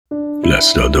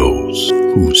Blessed are those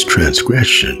whose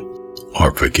transgressions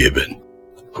are forgiven,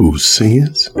 whose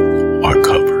sins are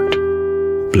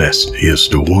covered. Blessed is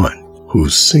the one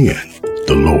whose sin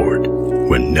the Lord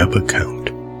will never count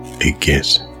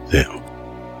against them.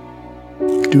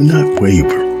 Do not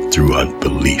waver through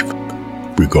unbelief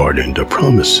regarding the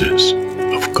promises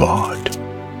of God,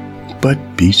 but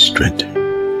be strengthened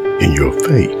in your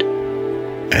faith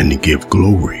and give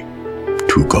glory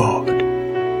to God.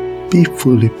 Be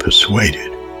fully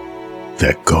persuaded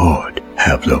that God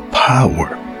has the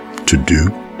power to do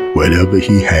whatever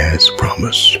He has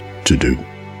promised to do.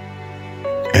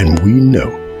 And we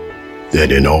know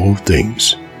that in all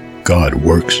things God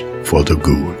works for the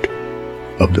good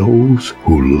of those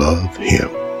who love Him,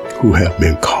 who have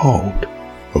been called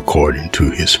according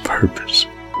to His purpose.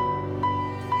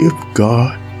 If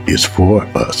God is for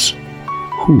us,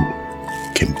 who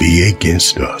can be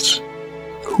against us?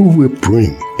 Who will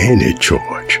bring any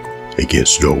charge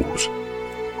against those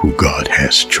who God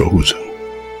has chosen?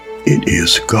 It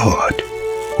is God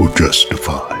who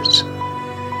justifies.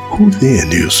 Who then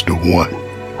is the one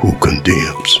who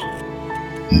condemns?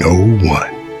 No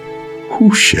one.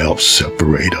 Who shall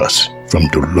separate us from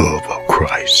the love of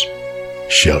Christ?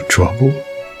 Shall trouble,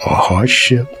 or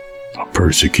hardship, or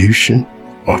persecution,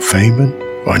 or famine,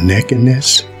 or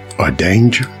nakedness, or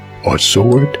danger, or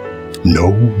sword?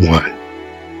 No one.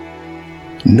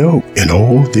 No, in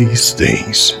all these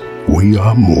things we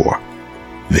are more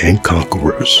than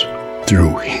conquerors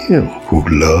through Him who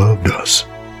loved us.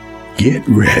 Get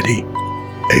ready.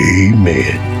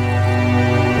 Amen.